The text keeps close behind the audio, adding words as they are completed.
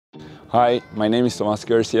Hi, my name is Tomas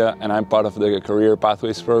Garcia and I'm part of the Career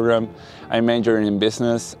Pathways program. I'm majoring in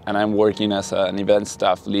business and I'm working as an event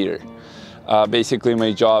staff leader. Basically,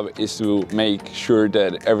 my job is to make sure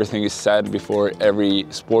that everything is set before every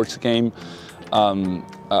sports game.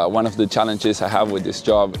 One of the challenges I have with this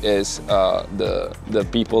job is the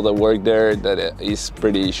people that work there. That it's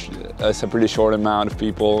a pretty short amount of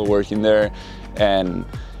people working there, and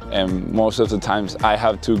most of the times I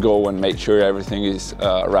have to go and make sure everything is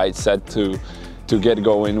right set to get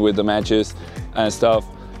going with the matches and stuff.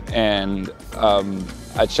 And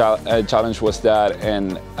a challenge was that,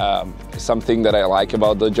 and something that I like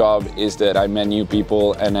about the job is that I met new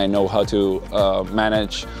people and I know how to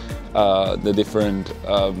manage the different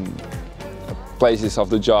places of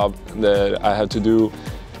the job that I have to do.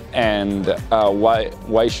 And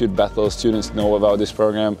why should Bethel students know about this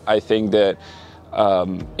program? I think that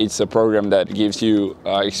it's a program that gives you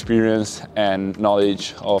experience and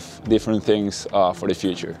knowledge of different things for the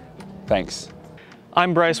future. Thanks.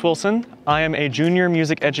 I'm Bryce Wilson. I am a junior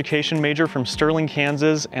music education major from Sterling,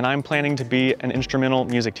 Kansas, and I'm planning to be an instrumental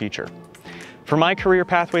music teacher. For my Career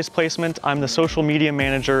Pathways placement, I'm the social media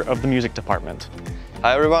manager of the music department.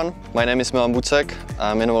 Hi everyone, my name is Milan Bucek.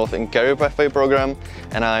 I'm involved in Career Pathway program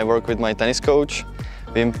and I work with my tennis coach.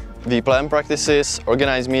 We plan practices,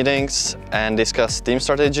 organize meetings and discuss team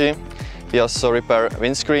strategy. We also repair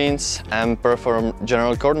windscreens and perform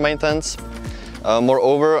general court maintenance.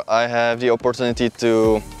 Moreover, I have the opportunity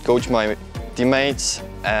to coach my teammates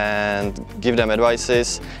and give them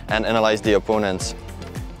advices and analyze the opponents.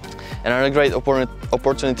 Another great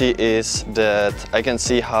opportunity is that I can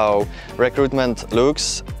see how recruitment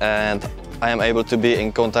looks and I am able to be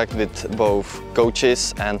in contact with both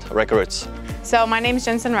coaches and recruits. So my name is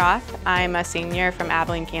Jensen Roth. I'm a senior from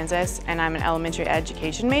Abilene, Kansas, and I'm an elementary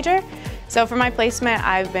education major. So for my placement,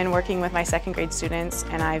 I've been working with my second grade students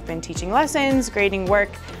and I've been teaching lessons, grading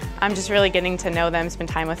work. I'm just really getting to know them, spend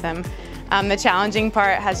time with them. The challenging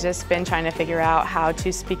part has just been trying to figure out how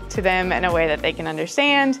to speak to them in a way that they can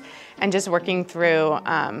understand and just working through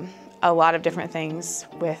a lot of different things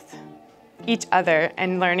with each other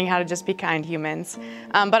and learning how to just be kind humans.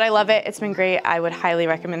 But I love it, it's been great. I would highly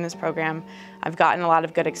recommend this program. I've gotten a lot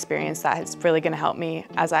of good experience that is really going to help me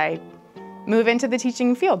as I move into the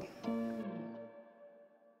teaching field.